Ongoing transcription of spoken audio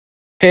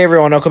Hey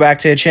everyone, welcome back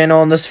to the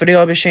channel. In this video,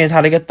 I'll be showing you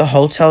how to get the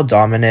Hotel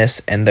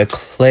Dominus and the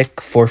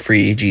click for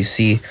free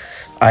EGC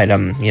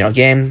item,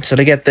 game. So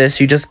to get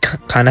this, you just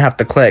kind of have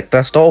to click.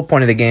 That's the whole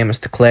point of the game, is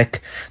to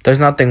click. There's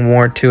nothing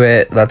more to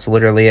it. That's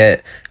literally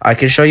it. I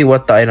can show you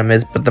what the item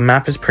is, but the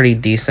map is pretty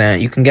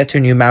decent. You can get to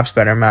new maps,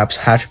 better maps,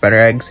 hatch better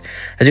eggs.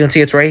 As you can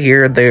see, it's right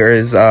here. There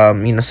is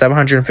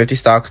 750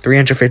 stock,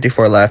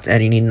 354 left,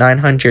 and you need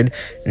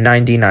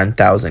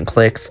 999,000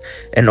 clicks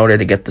in order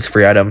to get this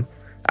free item.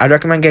 I'd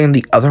recommend getting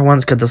the other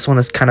ones because this one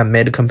is kind of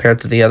mid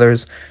compared to the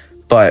others.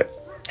 But,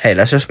 hey,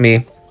 that's just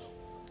me.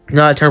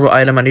 Not a terrible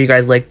item. I know you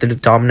guys like the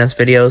Dominus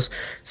videos,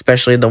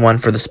 especially the one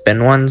for the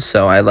spin ones.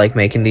 So I like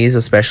making these,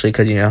 especially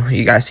because,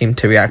 you guys seem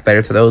to react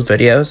better to those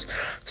videos.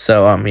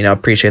 So,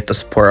 appreciate the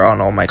support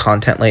on all my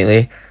content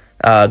lately.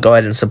 Go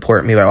ahead and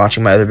support me by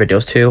watching my other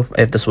videos too,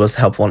 if this was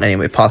helpful in any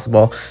way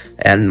possible.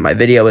 And my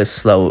video is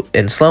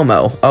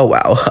slow-mo. Oh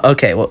wow.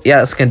 Okay, well yeah,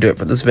 that's gonna do it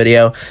for this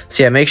video.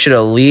 So yeah, make sure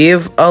to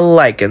leave a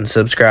like and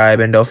subscribe,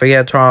 and don't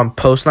forget to turn on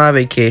post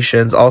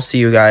notifications. I'll see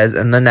you guys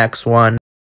in the next one.